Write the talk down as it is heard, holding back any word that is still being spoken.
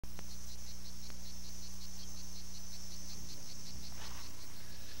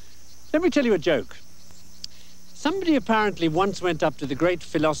Let me tell you a joke. Somebody apparently once went up to the great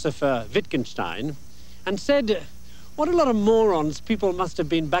philosopher Wittgenstein and said, what a lot of morons people must have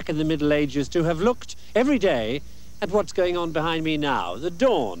been back in the Middle Ages to have looked every day at what's going on behind me now, the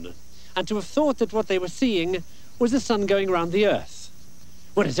dawn, and to have thought that what they were seeing was the sun going around the Earth.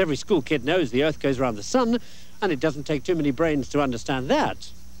 Well, as every school kid knows, the Earth goes around the sun, and it doesn't take too many brains to understand that.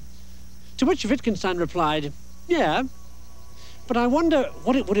 To which Wittgenstein replied, yeah, but I wonder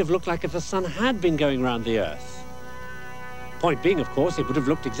what it would have looked like if the sun had been going around the Earth. Point being, of course, it would have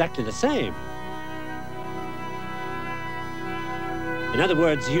looked exactly the same. In other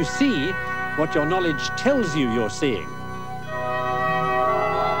words, you see what your knowledge tells you you're seeing.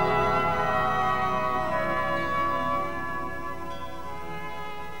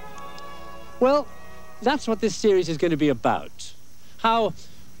 Well, that's what this series is going to be about. How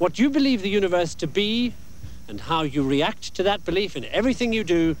what you believe the universe to be and how you react to that belief in everything you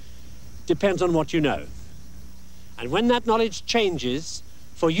do depends on what you know. And when that knowledge changes,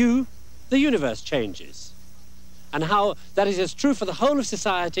 for you, the universe changes. And how that is as true for the whole of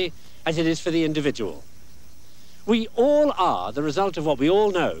society as it is for the individual. We all are the result of what we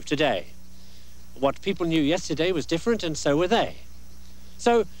all know today. What people knew yesterday was different, and so were they.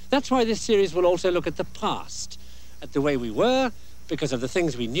 So that's why this series will also look at the past, at the way we were, because of the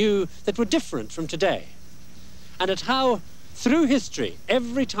things we knew that were different from today. And at how, through history,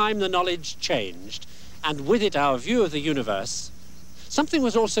 every time the knowledge changed, and with it our view of the universe, something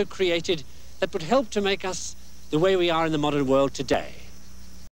was also created that would help to make us the way we are in the modern world today.